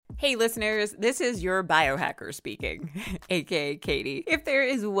Hey listeners, this is your biohacker speaking, aka Katie. If there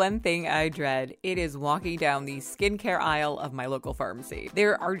is one thing I dread, it is walking down the skincare aisle of my local pharmacy.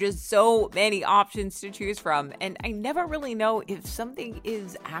 There are just so many options to choose from, and I never really know if something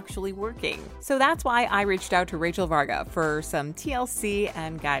is actually working. So that's why I reached out to Rachel Varga for some TLC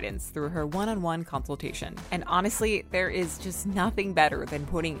and guidance through her one-on-one consultation. And honestly, there is just nothing better than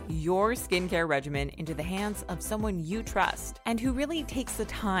putting your skincare regimen into the hands of someone you trust and who really takes the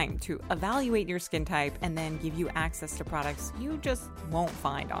time to evaluate your skin type and then give you access to products you just won't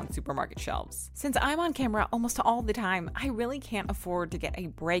find on supermarket shelves. Since I'm on camera almost all the time, I really can't afford to get a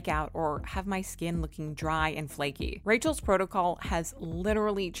breakout or have my skin looking dry and flaky. Rachel's protocol has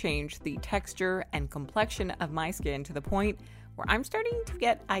literally changed the texture and complexion of my skin to the point where I'm starting to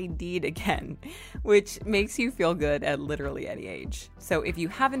get ID'd again, which makes you feel good at literally any age. So if you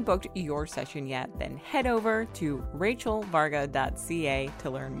haven't booked your session yet, then head over to rachelvarga.ca to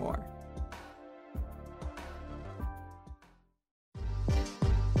learn more.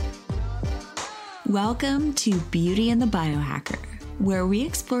 Welcome to Beauty and the Biohacker, where we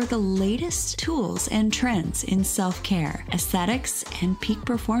explore the latest tools and trends in self-care, aesthetics, and peak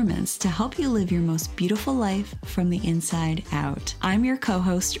performance to help you live your most beautiful life from the inside out. I'm your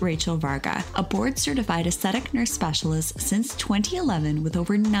co-host, Rachel Varga, a board-certified aesthetic nurse specialist since 2011 with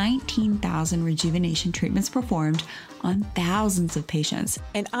over 19,000 rejuvenation treatments performed on thousands of patients.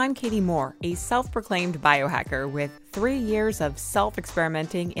 And I'm Katie Moore, a self-proclaimed biohacker with 3 years of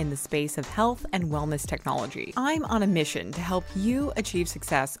self-experimenting in the space of health and wellness technology. I'm on a mission to help you achieve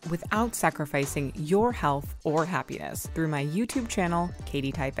success without sacrificing your health or happiness through my YouTube channel,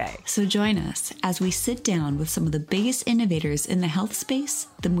 Katie Type A. So join us as we sit down with some of the biggest innovators in the health space,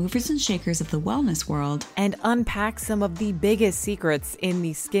 the movers and shakers of the wellness world, and unpack some of the biggest secrets in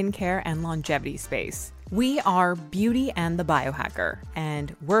the skincare and longevity space. We are Beauty and the Biohacker,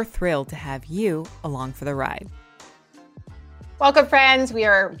 and we're thrilled to have you along for the ride. Welcome, friends. We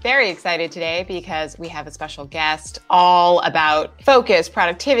are very excited today because we have a special guest all about focus,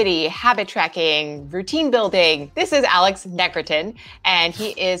 productivity, habit tracking, routine building. This is Alex Nekritin, and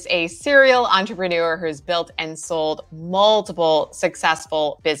he is a serial entrepreneur who's built and sold multiple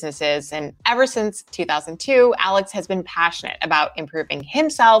successful businesses. And ever since 2002, Alex has been passionate about improving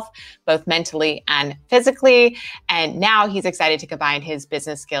himself, both mentally and physically. And now he's excited to combine his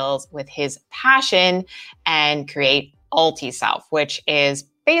business skills with his passion and create Ultiself, which is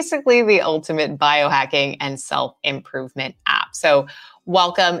basically the ultimate biohacking and self-improvement app. So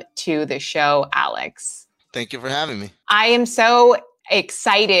welcome to the show, Alex. Thank you for having me. I am so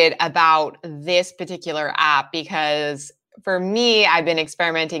excited about this particular app because for me, I've been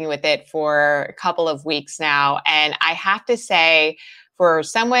experimenting with it for a couple of weeks now. And I have to say, for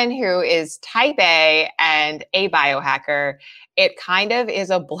someone who is type A and a biohacker, it kind of is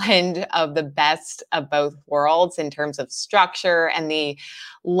a blend of the best of both worlds in terms of structure and the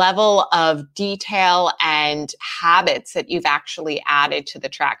level of detail and habits that you've actually added to the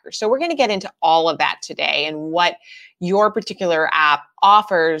tracker. So we're going to get into all of that today and what your particular app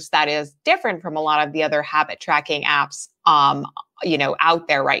offers that is different from a lot of the other habit tracking apps, out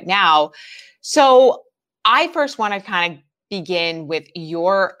there right now. So I first want to kind of begin with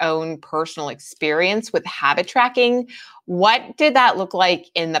your own personal experience with habit tracking. What did that look like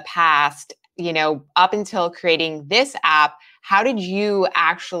in the past, up until creating this app? How did you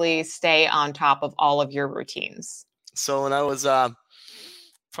actually stay on top of all of your routines? So when I was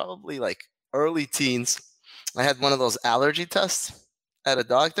probably like early teens, I had one of those allergy tests at a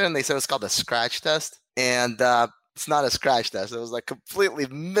doctor, and they said it's called a scratch test. And it's not a scratch test. It was like completely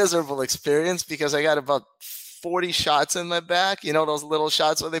miserable experience because I got about 40 shots in my back, those little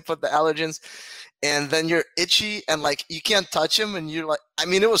shots where they put the allergens, and then you're itchy and like you can't touch them, and you're like,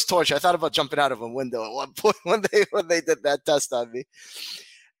 it was torture. I thought about jumping out of a window at one point when they did that test on me.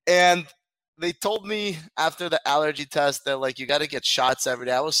 And they told me after the allergy test that like you got to get shots every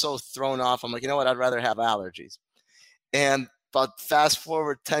day. I was so thrown off. I'm like, you know what? I'd rather have allergies. And about fast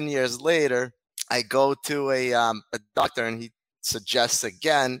forward 10 years later, I go to a doctor, and he suggests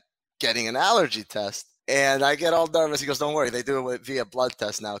again getting an allergy test. And I get all nervous. He goes, don't worry. They do it via blood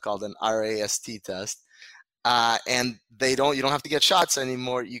test now called an RAST test. And you don't have to get shots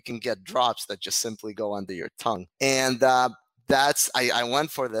anymore. You can get drops that just simply go under your tongue. And I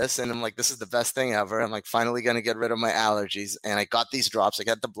went for this, and I'm like, this is the best thing ever. I'm like finally going to get rid of my allergies. And I got these drops. I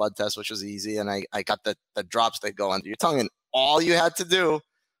got the blood test, which was easy. And I got the drops that go under your tongue. And all you had to do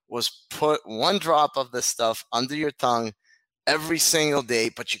was put one drop of this stuff under your tongue every single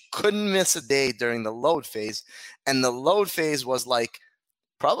day, but you couldn't miss a day during the load phase. And the load phase was like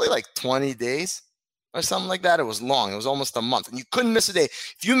probably like 20 days. or something like that. It was long. It was almost a month, and you couldn't miss a day.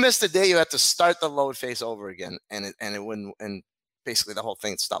 If you missed a day, you had to start the load phase over again, and it wouldn't. And basically, the whole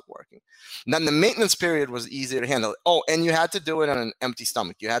thing stopped working. And then the maintenance period was easier to handle. Oh, and you had to do it on an empty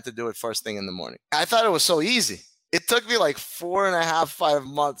stomach. You had to do it first thing in the morning. I thought it was so easy. It took me like 4.5, 5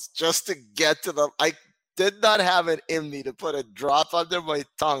 months just to get to the. I did not have it in me to put a drop under my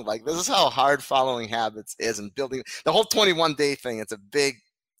tongue. Like, this is how hard following habits is, and building the whole 21-day thing. It's a big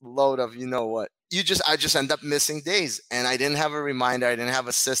load of, you know what, I just end up missing days, and I didn't have a reminder. I didn't have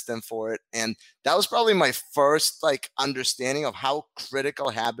a system for it. And that was probably my first understanding of how critical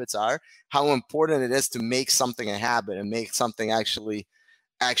habits are, how important it is to make something a habit and make something actually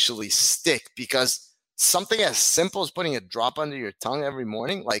stick. Because something as simple as putting a drop under your tongue every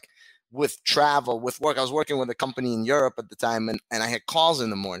morning, like with travel, with work, I was working with a company in Europe at the time, and I had calls in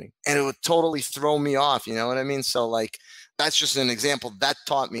the morning, and it would totally throw me off. You know what I mean? So that's just an example that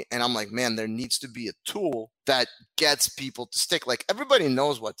taught me. And I'm like, man, there needs to be a tool that gets people to stick. Like, everybody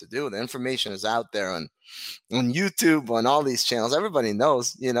knows what to do. The information is out there on YouTube, on all these channels. Everybody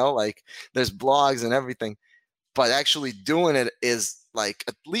knows, there's blogs and everything, but actually doing it is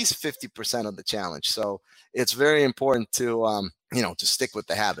at least 50% of the challenge. So it's very important to, to stick with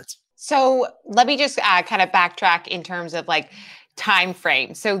the habits. So let me just kind of backtrack in terms of time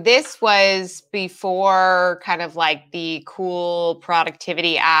frame. So this was before kind of the cool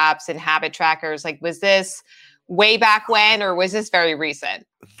productivity apps and habit trackers. Was this way back when, or was this very recent?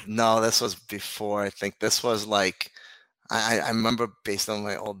 No, this was before. I think this was I remember, based on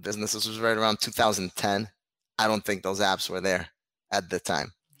my old business, this was right around 2010. I don't think those apps were there at the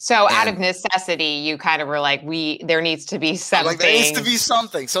time. So out of necessity, you kind of were there needs to be something. There needs to be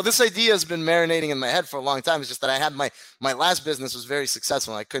something. So this idea has been marinating in my head for a long time. It's just that I had my last business was very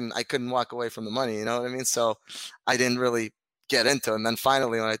successful. I couldn't walk away from the money. You know what I mean? So I didn't really get into it. And then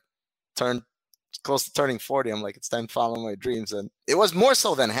finally, when I turned close to turning 40, I'm like, it's time to follow my dreams. And it was more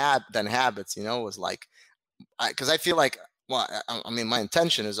so than habits. It was because I feel my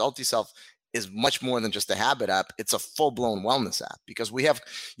intention is Ultiself is much more than just a habit app. It's a full-blown wellness app, because we have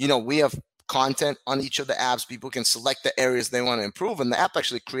content on each of the apps. People can select the areas they want to improve, and the app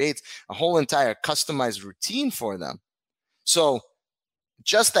actually creates a whole entire customized routine for them. So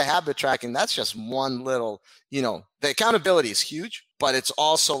just the habit tracking, that's just one little, the accountability is huge, but it's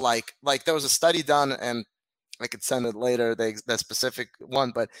also like there was a study done, and I could send it later, that specific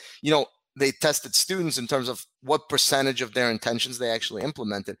one, but they tested students in terms of what percentage of their intentions they actually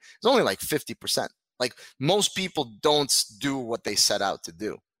implemented. It's only 50%. Most people don't do what they set out to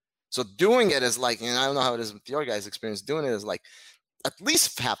do. So doing it is and I don't know how it is with your guys' experience, doing it is at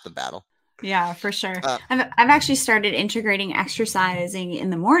least half the battle. Yeah, for sure. I've actually started integrating exercising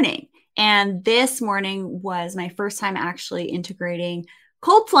in the morning. And this morning was my first time actually integrating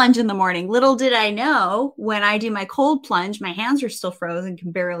cold plunge in the morning. Little did I know, when I do my cold plunge, my hands are still frozen,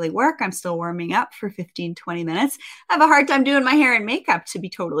 can barely work. I'm still warming up for 15, 20 minutes. I have a hard time doing my hair and makeup, to be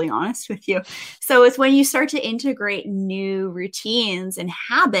totally honest with you. So it's when you start to integrate new routines and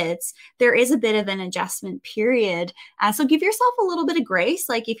habits, there is a bit of an adjustment period. So give yourself a little bit of grace.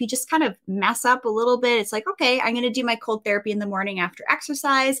 If you just kind of mess up a little bit, it's okay, I'm going to do my cold therapy in the morning after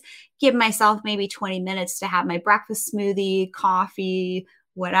exercise, give myself maybe 20 minutes to have my breakfast smoothie, coffee,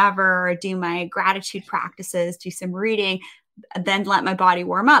 whatever, do my gratitude practices, do some reading, then let my body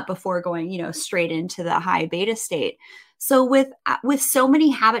warm up before going, straight into the high beta state. So with so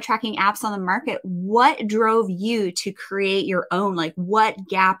many habit tracking apps on the market, what drove you to create your own? What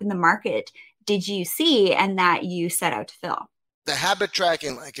gap in the market did you see and that you set out to fill? The habit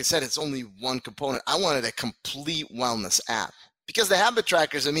tracking, like I said, it's only one component. I wanted a complete wellness app, because the habit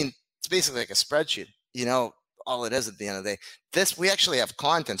trackers, it's basically like a spreadsheet, all it is at the end of the day. We actually have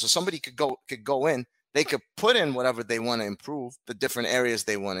content. So somebody could go in, they could put in whatever they want to improve, the different areas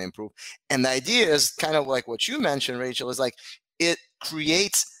they want to improve. And the idea is kind of like what you mentioned, Rachel, is it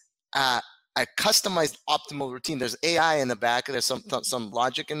creates a customized optimal routine. There's AI in the back, there's some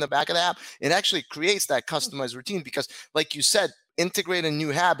logic in the back of the app. It actually creates that customized routine, because like you said, integrate a new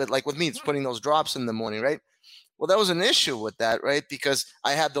habit, like with me, it's putting those drops in the morning, right? Well, that was an issue with that, right? Because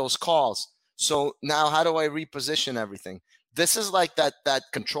I had those calls. So now how do I reposition everything? This is that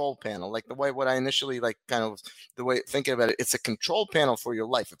control panel, the way what I initially kind of the way thinking about it. It's a control panel for your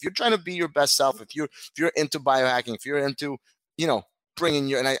life. If you're trying to be your best self, if you're into biohacking, if you're into,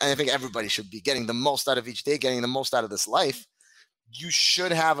 bringing and I think everybody should be getting the most out of each day, getting the most out of this life. You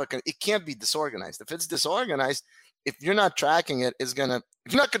should have it can't be disorganized. If it's disorganized, if you're not tracking it, if you're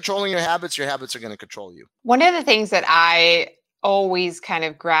not controlling your habits are going to control you. One of the things that I always kind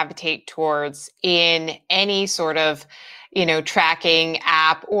of gravitate towards in any sort of tracking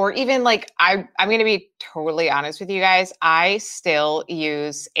app, or even like I'm going to be totally honest with you guys. I still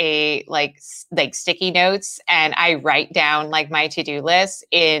use a like sticky notes, and I write down like my to-do list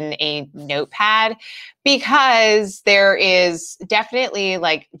in a notepad, because there is definitely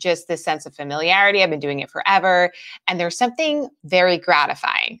like just this sense of familiarity. I've been doing it forever. And there's something very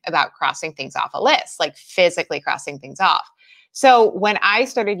gratifying about crossing things off a list, like physically crossing things off. So when I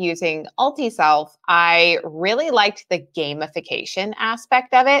started using Ultiself, I really liked the gamification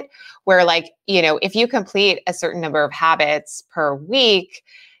aspect of it, where like, if you complete a certain number of habits per week,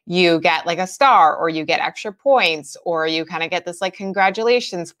 you get like a star, or you get extra points, or you kind of get this like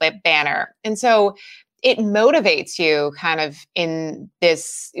congratulations banner. And so it motivates you kind of in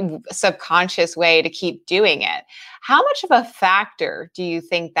this subconscious way to keep doing it. How much of a factor do you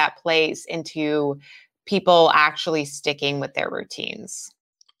think that plays into people actually sticking with their routines?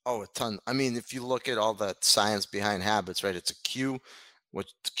 Oh, a ton. I mean, if you look at all the science behind habits, right? It's a cue,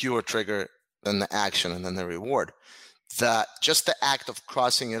 which cue or trigger, then the action, and then the reward. That just the act of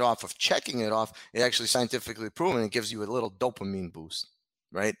crossing it off, of checking it off, it actually scientifically proven it gives you a little dopamine boost,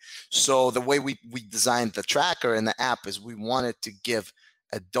 right? So the way we designed the tracker and the app is we wanted to give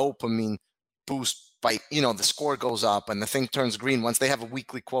a dopamine boost by, the score goes up and the thing turns green once they have a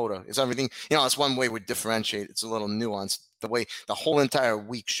weekly quota. It's everything, it's one way we differentiate. It's a little nuanced, the way the whole entire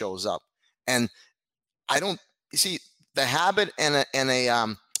week shows up. And you see, the habit and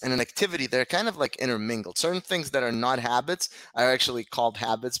an activity, they're kind of like intermingled. Certain things that are not habits are actually called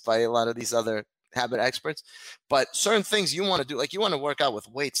habits by a lot of these other habit experts. But certain things you want to do, like you want to work out with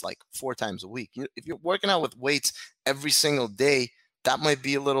weights like 4 times a week. If you're working out with weights every single day, that might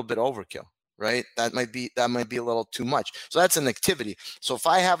be a little bit overkill, right? That might be a little too much. So that's an activity. So if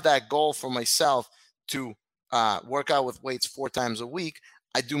I have that goal for myself to work out with weights 4 times a week,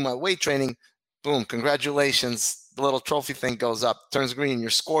 I do my weight training. Boom, congratulations. The little trophy thing goes up, turns green, your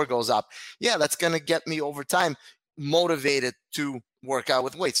score goes up. Yeah, that's going to get me over time motivated to work out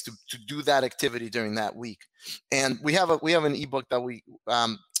with weights, to do that activity during that week. And we have an ebook that we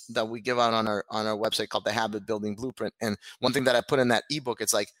give out on our website called The Habit Building Blueprint. And one thing that I put in that ebook,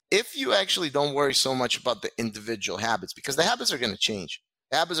 it's like, if you actually don't worry so much about the individual habits, because the habits are going to change.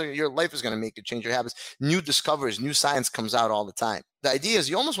 Your life is going to make you change your habits. New discoveries, new science comes out all the time. The idea is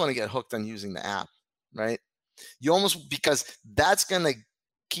you almost want to get hooked on using the app, right? Because that's going to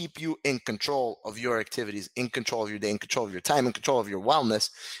keep you in control of your activities, in control of your day, in control of your time, in control of your wellness.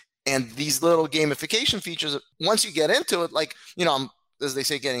 And these little gamification features, once you get into it, like, I'm, as they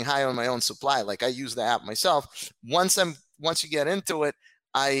say, getting high on my own supply. Like I use the app myself. Once you get into it,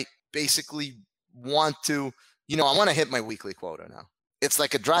 I basically want to, I want to hit my weekly quota now. It's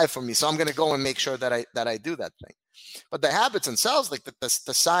like a drive for me. So I'm going to go and make sure that I do that thing. But the habits themselves, like the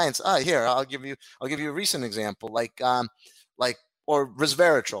science, here, I'll give you a recent example, or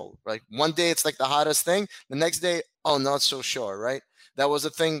resveratrol, right? One day it's like the hottest thing. The next day, oh, not so sure, right? That was a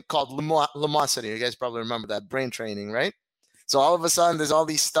thing called lumosity. You guys probably remember that, brain training, right? So all of a sudden, there's all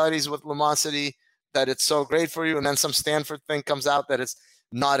these studies with lumosity that it's so great for you. And then some Stanford thing comes out that it's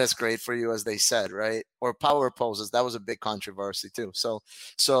not as great for you as they said, right? Or power poses. That was a big controversy too. So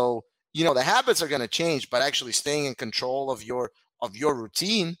the habits are going to change, but actually staying in control of your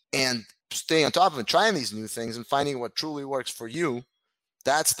routine and staying on top of it, trying these new things and finding what truly works for you,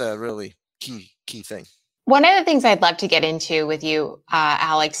 that's the really key thing. One of the things I'd love to get into with you,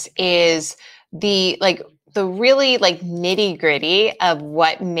 Alex, is the really like nitty gritty of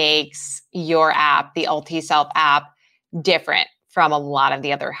what makes your app, the Ultiself app, different from a lot of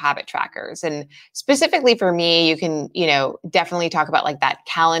the other habit trackers. And specifically for me, you can, definitely talk about like that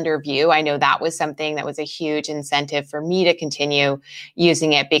calendar view. I know that was something that was a huge incentive for me to continue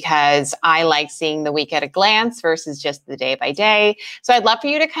using it, because I like seeing the week at a glance versus just the day by day. So I'd love for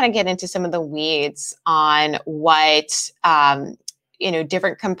you to kind of get into some of the weeds on what,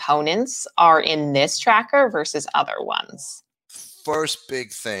 different components are in this tracker versus other ones. First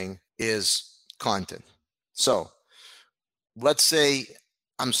big thing is content. So let's say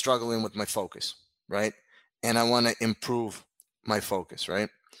I'm struggling with my focus, right? And I want to improve my focus, right?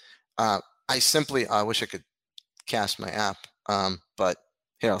 I wish I could cast my app, but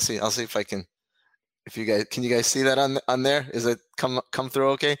here, I'll see if I can. Can you guys see that on there? Is it come through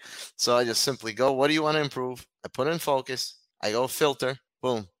okay? So I just simply go, what do you want to improve? I put in focus. I go filter,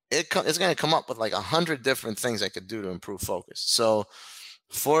 boom. It's going to come up with like 100 different things I could do to improve focus. So,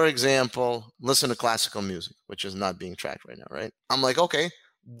 for example, listen to classical music, which is not being tracked right now, right? I'm like, okay,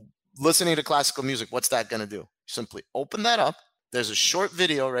 listening to classical music, what's that going to do? Simply open that up. There's a short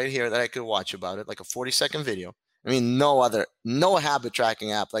video right here that I could watch about it, like a 40-second video. I mean, no habit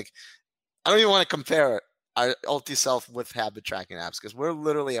tracking app. Like, I don't even want to compare our Ultiself with habit tracking apps, because we're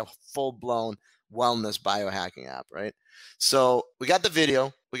literally a full-blown wellness biohacking app, right? So we got the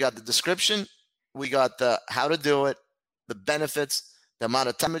video, we got the description, we got the how to do it, the benefits, the amount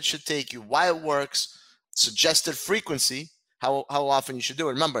of time it should take you, why it works, suggested frequency, how often you should do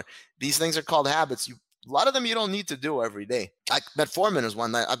it. Remember, these things are called habits. A lot of them you don't need to do every day. Like metformin is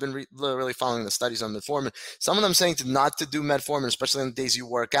one that I've been really following the studies on metformin. Some of them saying not to do metformin, especially on the days you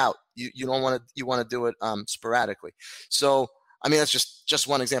work out. You don't want to. You want to do it sporadically. So I mean, that's just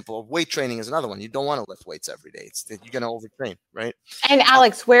one example. Weight training is another one. You don't want to lift weights every day. You're going to overtrain, right? And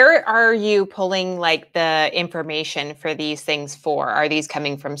Alex, where are you pulling like the information for these things for? Are these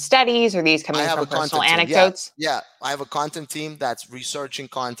coming from studies? Or are these coming from personal anecdotes? Yeah, I have a content team that's researching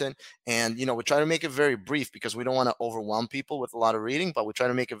content, and we try to make it very brief because we don't want to overwhelm people with a lot of reading, but we try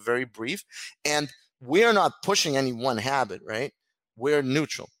to make it very brief. And we're not pushing any one habit, right? We're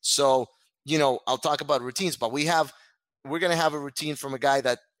neutral. So, I'll talk about routines, but we're going to have a routine from a guy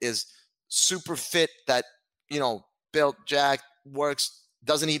that is super fit, that, built, jacked, works,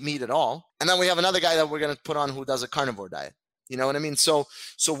 doesn't eat meat at all. And then we have another guy that we're going to put on who does a carnivore diet. You know what I mean? So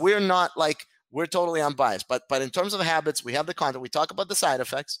we're not like, we're totally unbiased, but in terms of habits, we have the content. We talk about the side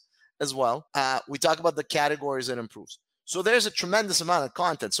effects as well. We talk about the categories it improves. So there's a tremendous amount of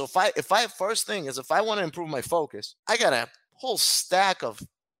content. So if I first thing is, if I want to improve my focus, I got a whole stack of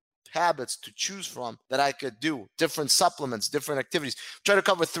habits to choose from that I could do, different supplements, different activities. We try to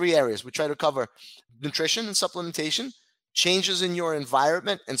cover 3 areas. We try to cover nutrition and supplementation, changes in your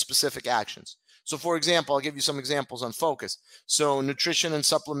environment, and specific actions. So for example, I'll give you some examples on focus. So nutrition and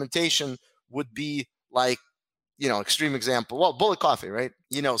supplementation would be like, extreme example. Well, bullet coffee, right?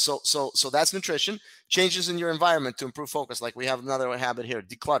 So that's nutrition. Changes in your environment to improve focus. Like we have another habit here,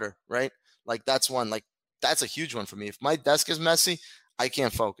 declutter, right? Like that's one, like that's a huge one for me. If my desk is messy, I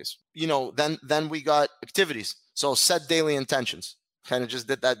can't focus. Then we got activities. So set daily intentions. Kind of just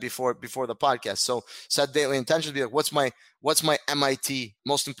did that before the podcast. So set daily intentions. Be like, what's my MIT,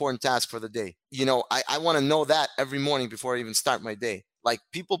 most important task for the day? I want to know that every morning before I even start my day. Like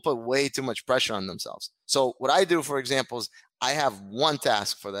people put way too much pressure on themselves. So what I do, for example, is I have one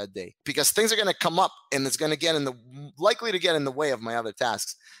task for that day, because things are going to come up and it's going to likely to get in the way of my other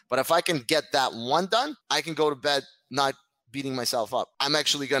tasks. But if I can get that one done, I can go to bed not beating myself up. I'm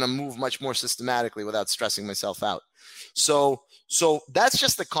actually going to move much more systematically without stressing myself out. So that's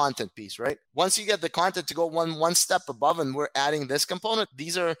just the content piece, right? Once you get the content to go one step above, and we're adding this component,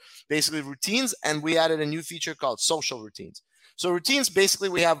 these are basically routines, and we added a new feature called social routines. So routines, basically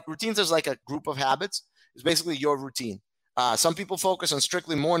we have routines as like a group of habits. It's basically your routine. Some people focus on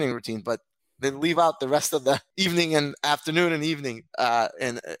strictly morning routine, but they leave out the rest of the evening and afternoon and evening.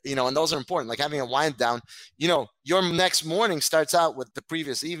 And those are important, like having a wind down. Your next morning starts out with the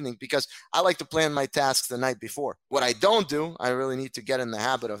previous evening, because I like to plan my tasks the night before. What I don't do, I really need to get in the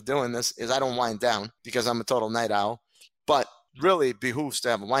habit of doing this, is I don't wind down, because I'm a total night owl, but really it behooves to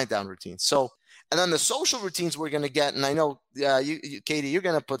have a wind down routine. So, and then the social routines we're going to get, and I know, Katie, you're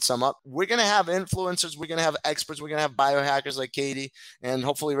going to put some up. We're going to have influencers. We're going to have experts. We're going to have biohackers like Katie, and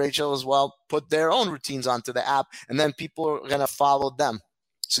hopefully Rachel as well, put their own routines onto the app, and then people are going to follow them.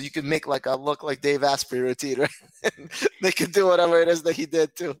 So you could make like a look like Dave Asprey routine, right? They could do whatever it is that he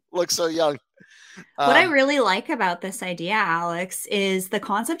did too. Look so young. What I really like about this idea, Alex, is the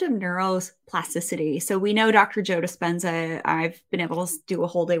concept of neuroplasticity. So we know Dr. Joe Dispenza. I've been able to do a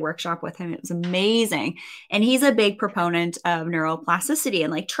whole day workshop with him. It was amazing. And he's a big proponent of neuroplasticity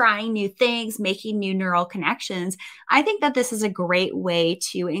and like trying new things, making new neural connections. I think that this is a great way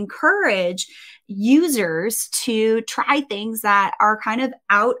to encourage users to try things that are kind of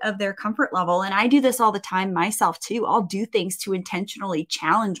out of their comfort level. And I do this all the time myself too. I'll do things to intentionally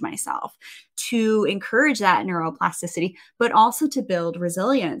challenge myself, to encourage that neuroplasticity, but also to build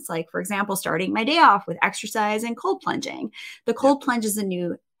resilience. Like, for example, starting my day off with exercise and cold plunging. The cold plunge is a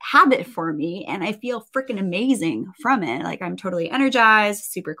new habit for me, and I feel freaking amazing from it. Like I'm totally energized,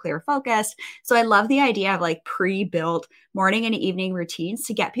 super clear focused. So I love the idea of like pre-built morning and evening routines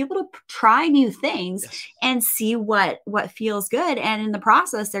to get people to try new things and see what feels good. And in the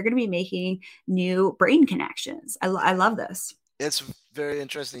process, they're going to be making new brain connections. I love this. It's very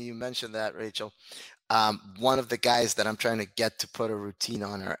interesting you mentioned that, Rachel. One of the guys that I'm trying to get to put a routine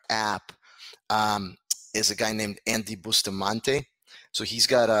on our app is a guy named Andy Bustamante. So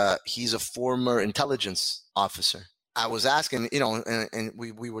he's a former intelligence officer. I was asking, and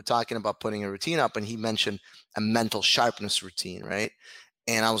we were talking about putting a routine up, and he mentioned a mental sharpness routine, right?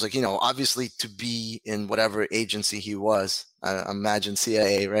 And I was like, obviously to be in whatever agency he was, I imagine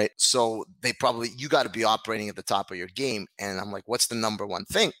CIA, right? So you got to be operating at the top of your game. And I'm like, what's the number one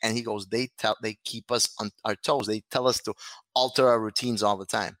thing? And he goes, they keep us on our toes. They tell us to alter our routines all the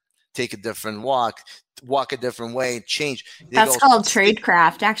time. Take a different walk a different way, change. That's called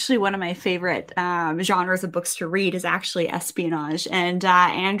tradecraft. Actually, one of my favorite genres of books to read is actually espionage. And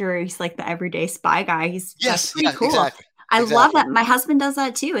Andrew, he's like the everyday spy guy. That's pretty cool. Exactly. I love that. My husband does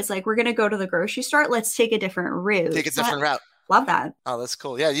that too. It's like, we're going to go to the grocery store. Let's take a different route. Route. Love that. Oh, that's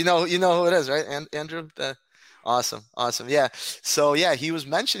cool. Yeah. You know who it is, right? Andrew? Awesome. Yeah. So yeah, he was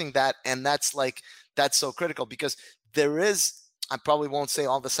mentioning that. And that's so critical because I probably won't say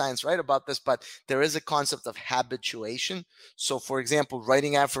all the science right about this, but there is a concept of habituation. So for example,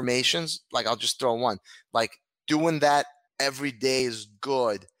 writing affirmations, like I'll just throw one, like doing that every day is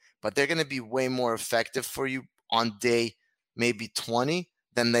good, but they're going to be way more effective for you on day maybe 20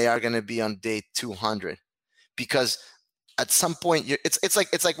 than they are going to be on day 200, because at some point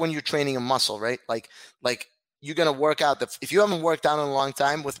it's like when you're training a muscle, right? Like you're going to work out if you haven't worked out in a long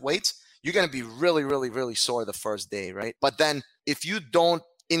time with weights, you're going to be really, really, really sore the first day, right? But then if you don't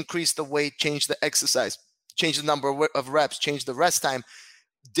increase the weight, change the exercise, change the number of reps, change the rest time,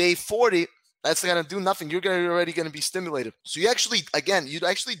 day 40, that's going to do nothing. You're already going to be stimulated. So you actually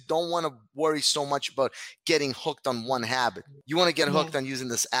don't want to worry so much about getting hooked on one habit. You want to get hooked on using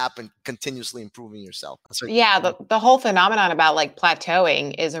this app and continuously improving yourself. The whole phenomenon about like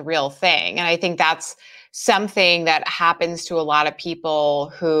plateauing is a real thing. And I think that's something that happens to a lot of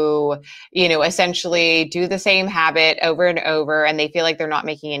people who, essentially do the same habit over and over, and they feel like they're not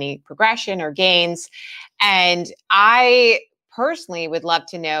making any progression or gains. And I personally would love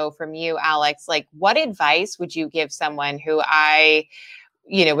to know from you, Alex, like what advice would you give someone who I,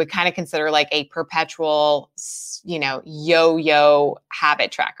 would kind of consider like a perpetual, yo-yo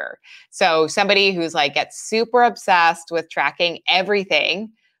habit tracker? So somebody who's like gets super obsessed with tracking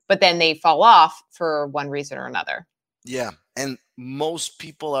everything, but then they fall off for one reason or another. Yeah. And most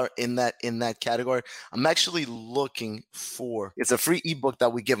people are in that category. I'm actually looking for, it's a free ebook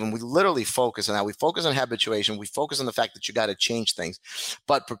that we give them. We literally focus on that. We focus on habituation. We focus on the fact that you got to change things.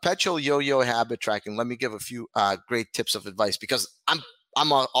 But perpetual yo-yo habit tracking, let me give a few great tips of advice, because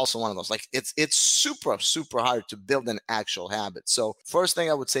I'm also one of those. Like it's super, super hard to build an actual habit. So first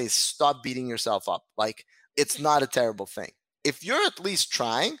thing I would say is stop beating yourself up. Like it's not a terrible thing. If you're at least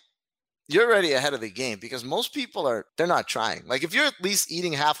trying, you're already ahead of the game, because most people they're not trying. Like if you're at least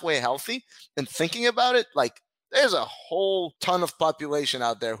eating halfway healthy and thinking about it, like there's a whole ton of population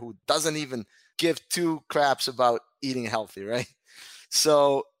out there who doesn't even give two craps about eating healthy, right?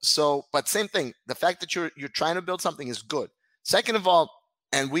 So, but same thing, the fact that you're trying to build something is good. Second of all,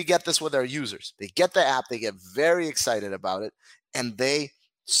 and we get this with our users, they get the app, they get very excited about it, and they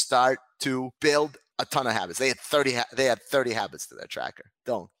start to build a ton of habits. They had 30 habits to their tracker.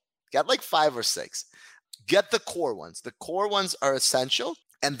 Don't. Get like 5 or 6. Get the core ones. The core ones are essential,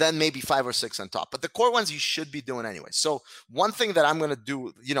 and then maybe 5 or 6 on top. But the core ones you should be doing anyway. So one thing that I'm going to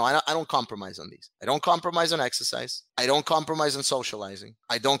do, I don't compromise on these. I don't compromise on exercise. I don't compromise on socializing.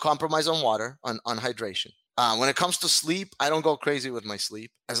 I don't compromise on water, on hydration. When it comes to sleep, I don't go crazy with my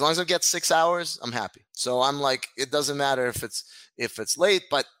sleep. As long as I get 6 hours, I'm happy. So I'm like, it doesn't matter if it's late,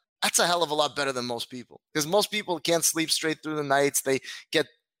 but that's a hell of a lot better than most people, because most people can't sleep straight through the nights. They get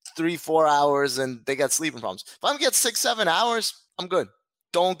 3-4 hours and they got sleeping problems. If I get 6-7 hours, I'm good.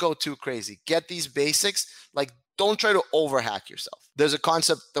 Don't go too crazy. Get these basics. Like, don't try to overhack yourself. There's a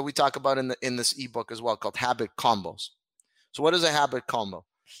concept that we talk about in this ebook as well called habit combos. So what is a habit combo?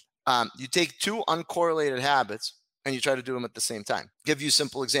 You take 2 uncorrelated habits and you try to do them at the same time. Give you a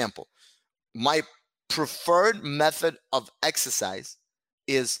simple example. My preferred method of exercise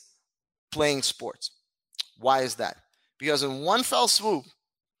is playing sports. Why is that? Because in one fell swoop,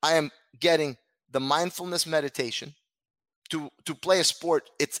 I am getting the mindfulness meditation. To play a sport,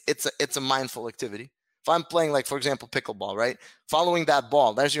 it's a mindful activity. If I'm playing, like, for example, pickleball, right? Following that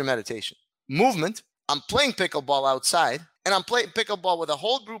ball, there's your meditation. Movement, I'm playing pickleball outside, and I'm playing pickleball with a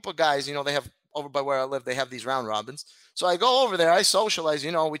whole group of guys. They have, over by where I live, they have these round robins. So I go over there, I socialize,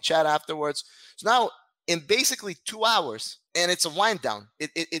 we chat afterwards. So now in basically 2 hours, and it's a wind down.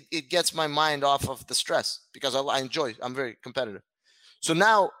 It gets my mind off of the stress, because I enjoy, I'm very competitive. So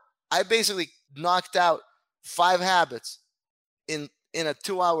now I basically knocked out 5 habits in a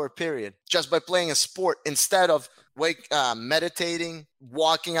 2-hour period just by playing a sport, instead of meditating,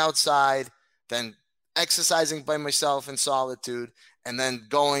 walking outside, then exercising by myself in solitude, and then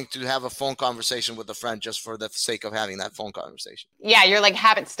going to have a phone conversation with a friend just for the sake of having that phone conversation. Yeah, you're like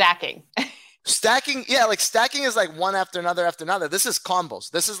habit stacking. Stacking, yeah, like stacking is like one after another after another. This is combos.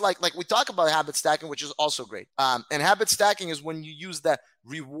 This is like we talk about habit stacking, which is also great. And habit stacking is when you use the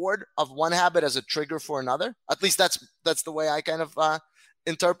reward of one habit as a trigger for another. At least that's the way I kind of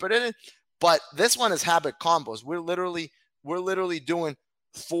interpreted it. But this one is habit combos. We're literally doing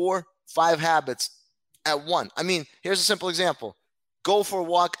 4-5 habits at one. I mean, here's a simple example. Go for a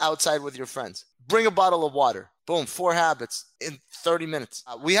walk outside with your friends. Bring a bottle of water. Boom, 4 habits in 30 minutes.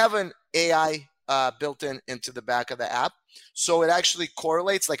 We have an AI built into the back of the app. So it actually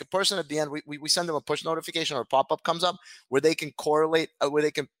correlates, like a person at the end, we send them a push notification or a pop-up comes up where they can correlate, where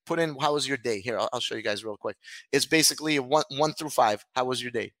they can put in, how was your day? Here, I'll show you guys real quick. It's basically a 1 through 5. How was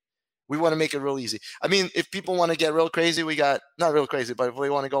your day? We want to make it real easy. I mean, if people want to get real crazy, we got, not real crazy, but if we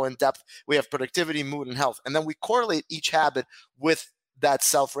want to go in depth, we have productivity, mood, and health. And then we correlate each habit with that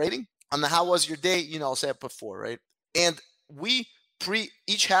self-rating. On the how was your day, you know, I'll say I put 4, right? And we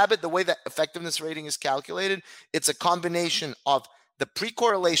each habit, the way that effectiveness rating is calculated, it's a combination of the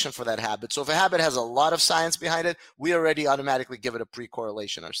pre-correlation for that habit. So if a habit has a lot of science behind it, we already automatically give it a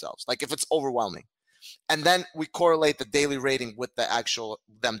pre-correlation ourselves. Like if it's overwhelming. And then we correlate the daily rating with the actual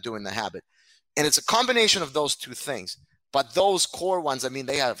them doing the habit. And it's a combination of those two things. But those core ones, I mean,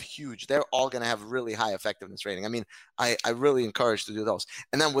 they're all going to have really high effectiveness rating. I mean, I really encourage to do those.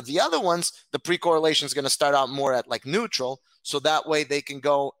 And then with the other ones, the pre-correlation is going to start out more at like neutral. So that way they can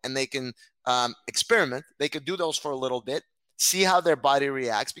go and they can experiment. They could do those for a little bit, see how their body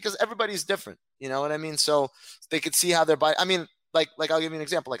reacts, because everybody's different. You know what I mean? So they could see how their body, I mean, like I'll give you an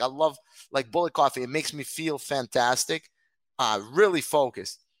example. Like I love like bullet coffee. It makes me feel fantastic, really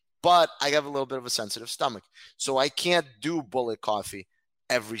focused. But I have a little bit of a sensitive stomach. So I can't do bullet coffee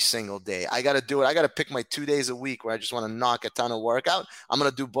every single day. I got to do it. I got to pick my 2 days a week where I just want to knock a ton of workout. I'm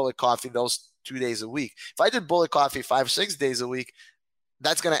going to do bullet coffee those 2 days a week. If I did bullet coffee 5-6 days a week,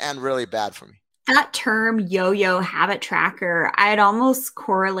 that's going to end really bad for me. That term yo-yo habit tracker, I'd almost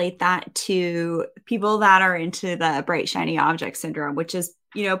correlate that to people that are into the bright, shiny object syndrome, which is,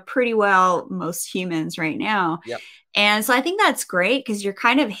 you know, pretty well most humans right now. Yep. And so I think that's great because you're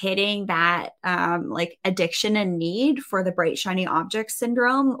kind of hitting that like addiction and need for the bright, shiny object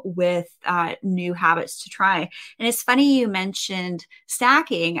syndrome with new habits to try. And it's funny you mentioned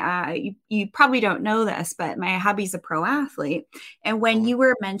stacking. You probably don't know this, but my hubby's a pro athlete. And when you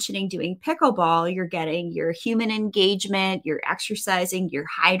were mentioning doing pickleball, you're getting your human engagement, you're exercising, you're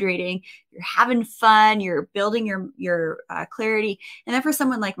hydrating, you're having fun, you're building your clarity. And then for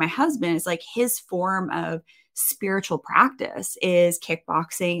someone like my husband, it's like his form of spiritual practice is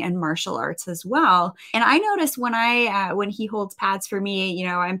kickboxing and martial arts as well. And I noticed when he holds pads for me, you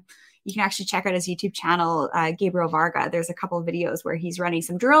know, you can actually check out his YouTube channel, Gabriel Varga. There's a couple of videos where he's running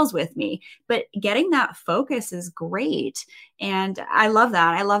some drills with me, but getting that focus is great. And I love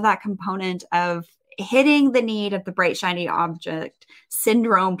that. I love that component of hitting the need of the bright, shiny object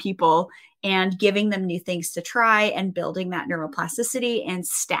syndrome people and giving them new things to try and building that neuroplasticity and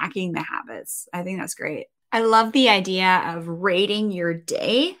stacking the habits. I think that's great. I love the idea of rating your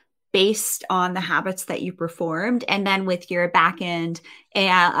day based on the habits that you performed. And then with your back-end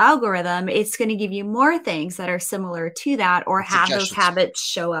AI algorithm, it's going to give you more things that are similar to that or have those habits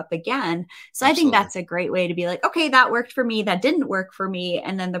show up again. So I think that's a great way to be like, okay, that worked for me. That didn't work for me.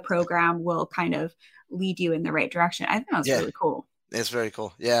 And then the program will kind of lead you in the right direction. I think that's really cool. It's very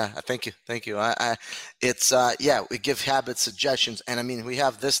cool. Yeah. Thank you. We give habit suggestions. And I mean, we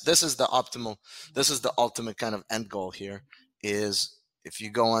have this is the ultimate kind of end goal here is if you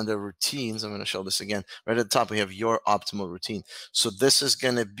go under routines, I'm going to show this again, right at the top, we have your optimal routine. So this is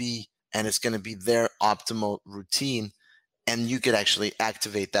going to be, and it's going to be their optimal routine. And you could actually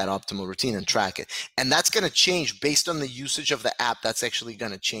activate that optimal routine and track it. And that's going to change based on the usage of the app. That's actually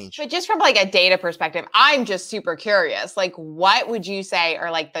going to change. But just from like a data perspective, I'm just super curious. Like, what would you say are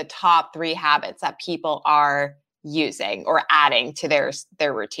like the top 3 habits that people are using or adding to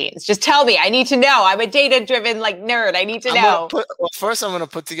their routines? Just tell me. I need to know. I'm a data-driven like nerd. I need to know. First, I'm going to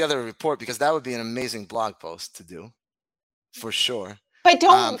put together a report because that would be an amazing blog post to do for sure. But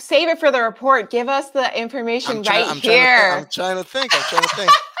don't save it for the report. Give us the information here. I'm trying to think.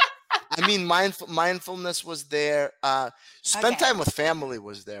 I mean, mindfulness was there. Spend time with family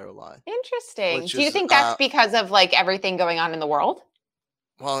was there a lot. Interesting. Do you think that's because of like everything going on in the world?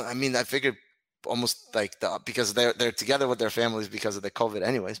 Well, I mean, I figured almost like because they're together with their families because of the COVID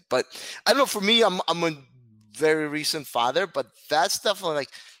anyways. But I don't know, for me, I'm a very recent father, but that's definitely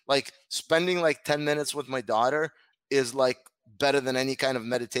like spending like 10 minutes with my daughter is like better than any kind of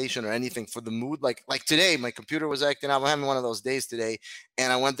meditation or anything for the mood. Like today, my computer was acting up. I'm having one of those days today.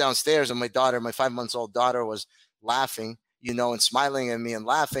 And I went downstairs and my 5 months old daughter was laughing. and smiling at me and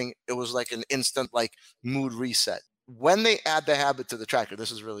laughing, it was like an instant like mood reset. When they add the habit to the tracker,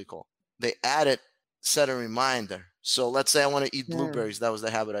 this is really cool. They add it, set a reminder. So let's say I want to eat blueberries. That was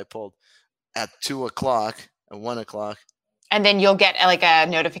the habit I pulled at 2:00, at 1:00. And then you'll get like a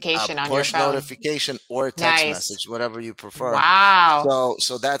notification on your phone. Push notification or a text message, whatever you prefer. Wow.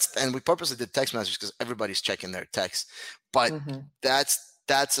 So that's, and we purposely did text messages because everybody's checking their text. But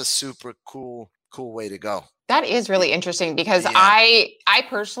that's a super cool way to go. That is really interesting because I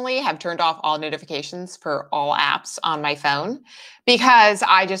personally have turned off all notifications for all apps on my phone because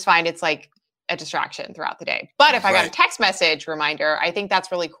I just find it's like a distraction throughout the day. But if I got a text message reminder, I think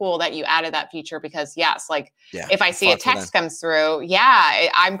that's really cool that you added that feature because if I see a text comes through,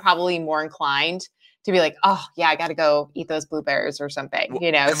 I'm probably more inclined to be like, oh yeah, I got to go eat those blueberries or something,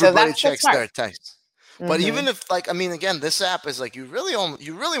 Everybody so that's checks their text. But even if again, this app is like, you really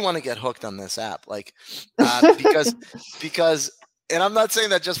want to get hooked on this app, like, because, and I'm not saying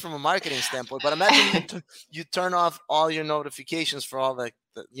that just from a marketing standpoint, but imagine you turn off all your notifications for all the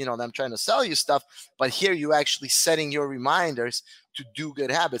them trying to sell you stuff, but here you actually setting your reminders to do good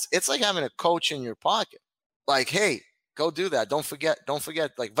habits. It's like having a coach in your pocket. Like, hey, go do that. Don't forget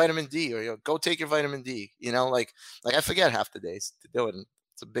like vitamin D, or go take your vitamin D. Like I forget half the days to do it. And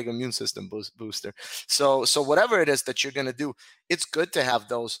it's a big immune system booster. So whatever it is that you're gonna do, it's good to have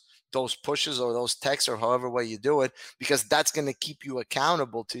those pushes or those texts or however way you do it, because that's gonna keep you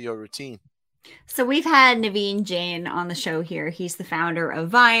accountable to your routine. So we've had Naveen Jain on the show here. He's the founder of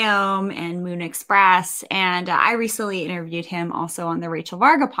Viome and Moon Express. And I recently interviewed him also on the Rachel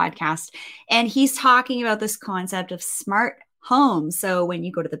Varga podcast. And he's talking about this concept of smart home. So when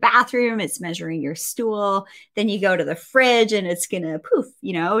you go to the bathroom, it's measuring your stool. Then you go to the fridge and it's going to poof,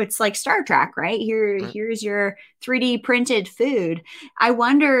 it's like Star Trek, right? Here's your 3D printed food. I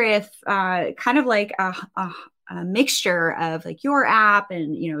wonder if kind of like a mixture of like your app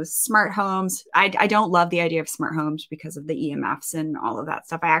and, smart homes. I don't love the idea of smart homes because of the EMFs and all of that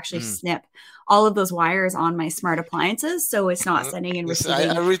stuff. I actually snip all of those wires on my smart appliances, so it's not sending and receiving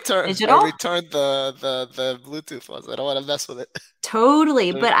digital. I returned the Bluetooth ones. I don't want to mess with it.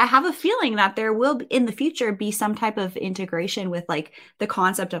 Totally. But I have a feeling that there will in the future be some type of integration with like the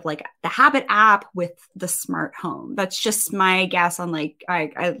concept of like the Habit app with the smart home. That's just my guess on like,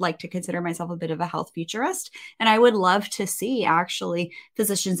 I like to consider myself a bit of a health futurist. And I would love to see actually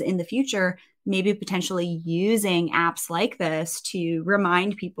physicians in the future maybe potentially using apps like this to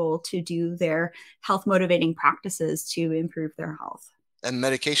remind people to do their health motivating practices to improve their health. And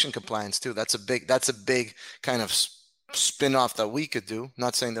medication compliance too. That's a big kind of spin-off that we could do.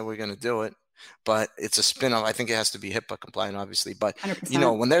 Not saying that we're going to do it, but it's a spin-off. I think it has to be HIPAA compliant, obviously. But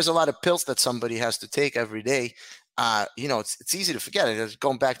 100%. When there's a lot of pills that somebody has to take every day, it's easy to forget it. It's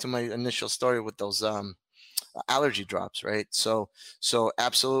going back to my initial story with those allergy drops, right? So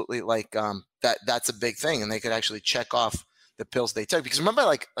absolutely, like that's a big thing, and they could actually check off the pills they took. Because remember,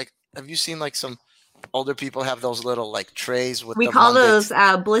 like have you seen like some older people have those little like trays with? We call those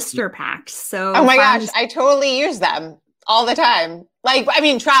blister packs. So oh my gosh, I totally use them all the time. Like, I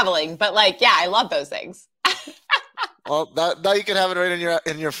mean, traveling, but like, yeah, I love those things. Well, now you can have it right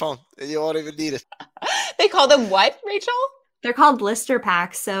in your phone. You won't even need it. They call them what, Rachel? They're called blister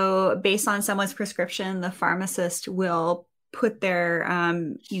packs. So based on someone's prescription, the pharmacist will put their,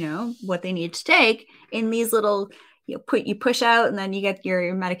 what they need to take in these little, you push out and then you get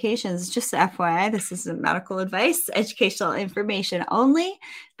your medications. Just FYI, this isn't medical advice, educational information only.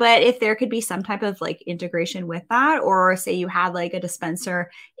 But if there could be some type of like integration with that, or say you had like a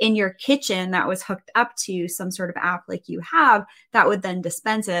dispenser in your kitchen that was hooked up to some sort of app like you have, that would then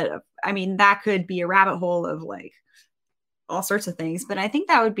dispense it. I mean, that could be a rabbit hole of like all sorts of things, but I think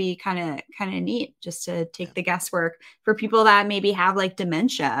that would be kind of neat just to take the guesswork for people that maybe have like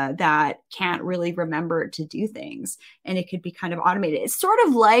dementia that can't really remember to do things, and it could be kind of automated. It's sort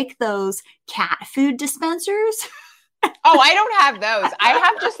of like those cat food dispensers. Oh, I don't have those. I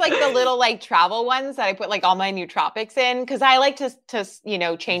have just like the little like travel ones that I put like all my nootropics in, because I like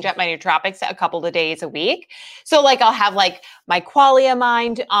to change up my nootropics a couple of days a week. So like I'll have like my Qualia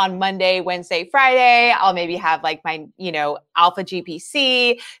Mind on Monday, Wednesday, Friday. I'll maybe have like my, Alpha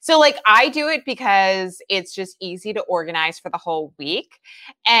GPC. So like I do it because it's just easy to organize for the whole week.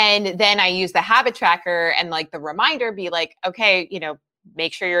 And then I use the habit tracker and like the reminder be like, okay,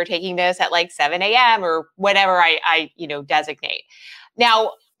 make sure you're taking this at like 7 a.m. or whatever I designate.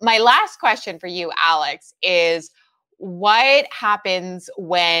 Now, my last question for you, Alex, is what happens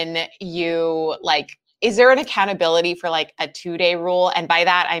when you is there an accountability for like a 2-day rule? And by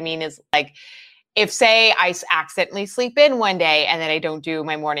that, I mean, is like, if say I accidentally sleep in one day and then I don't do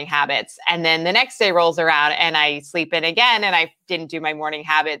my morning habits, and then the next day rolls around and I sleep in again and I didn't do my morning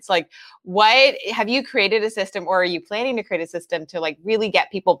habits, like what have you created a system, or are you planning to create a system to like really get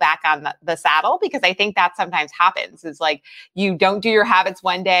people back on the saddle? Because I think that sometimes happens, is like you don't do your habits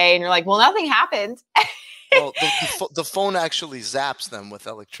one day and you're like, well, nothing happened. Well, the phone actually zaps them with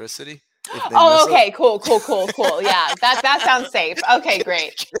electricity. Oh, okay, cool. Yeah, that sounds safe. Okay,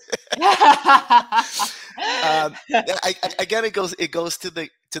 great. Again, it goes to the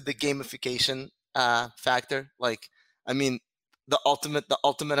gamification factor. Like, I mean, the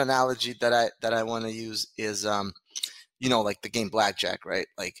ultimate analogy that I want to use is like the game blackjack, right?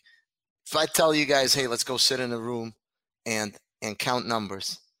 Like, if I tell you guys, hey, let's go sit in a room and count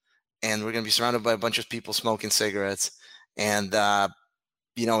numbers, and we're gonna be surrounded by a bunch of people smoking cigarettes, and we're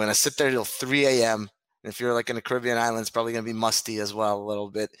gonna sit there till 3 a.m. And if you're like in the Caribbean islands, it's probably gonna be musty as well a little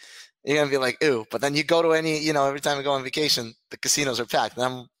bit. You're gonna be like, ew. But then you go to any, every time I go on vacation, the casinos are packed,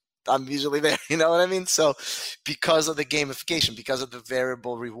 and I'm usually there. You know what I mean? So because of the gamification, because of the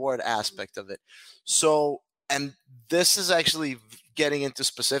variable reward aspect of it. So, and this is actually getting into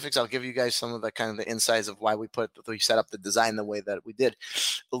specifics. I'll give you guys some of the kind of the insights of why we set up the design the way that we did.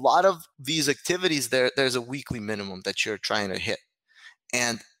 A lot of these activities, there's a weekly minimum that you're trying to hit.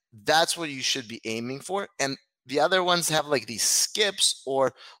 And that's what you should be aiming for. And the other ones have like these skips,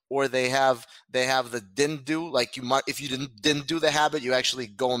 or they have the didn't do, like you mark, if you didn't do the habit, you actually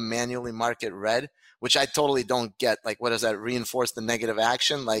go and manually mark it red, which I totally don't get. Like, what does that reinforce the negative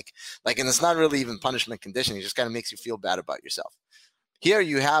action? Like, and it's not really even punishment conditioning. It just kind of makes you feel bad about yourself. Here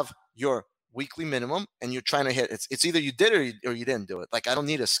you have your weekly minimum, and you're trying to hit. It's either you did or you didn't do it. Like, I don't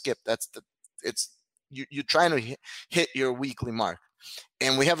need a skip. You're trying to hit your weekly mark.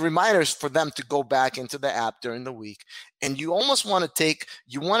 And we have reminders for them to go back into the app during the week. And you almost want to take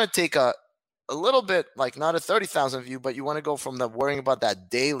a little bit, like not a 30,000 view, but you want to go from the worrying about that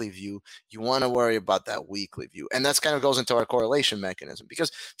daily view. You want to worry about that weekly view. And that's kind of goes into our correlation mechanism. Because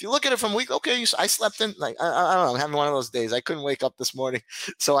if you look at it from week, okay, I slept in, like, I don't know, I'm having one of those days. I couldn't wake up this morning.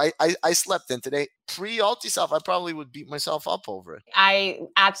 So I slept in today. Pre-Ultiself, I probably would beat myself up over it. I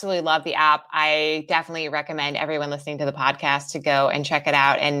absolutely love the app. I definitely recommend everyone listening to the podcast to go and check it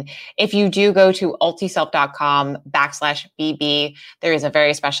out. And if you do go to ultiself.com/BB, there is a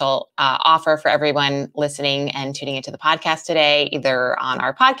very special offer for everyone listening and tuning into the podcast today, either on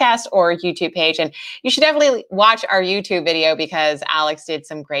our podcast or YouTube page. And you should definitely watch our YouTube video, because Alex did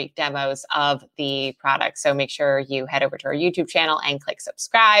some great demos of the product. So make sure you head over to our YouTube channel and click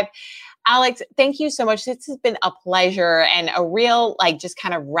subscribe. Alex, thank you so much. This has been a pleasure and a real, just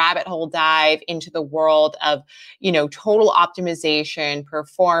kind of rabbit hole dive into the world of, total optimization,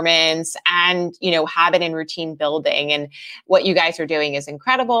 performance, and, habit and routine building. And what you guys are doing is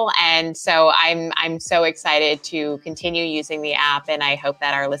incredible. And so I'm so excited to continue using the app. And I hope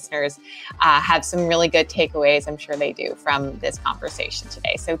that our listeners have some really good takeaways. I'm sure they do from this conversation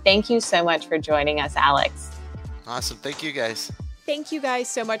today. So thank you so much for joining us, Alex. Awesome. Thank you, guys. Thank you guys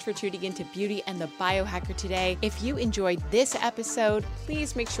so much for tuning into Beauty and the Biohacker today. If you enjoyed this episode,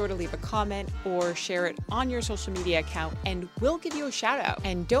 please make sure to leave a comment or share it on your social media account, and we'll give you a shout out.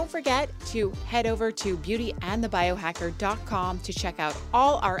 And don't forget to head over to beautyandthebiohacker.com to check out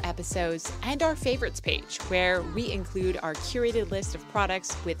all our episodes and our favorites page, where we include our curated list of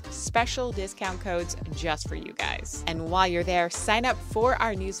products with special discount codes just for you guys. And while you're there, sign up for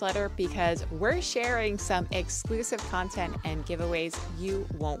our newsletter, because we're sharing some exclusive content and giveaways you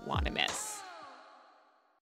won't want to miss.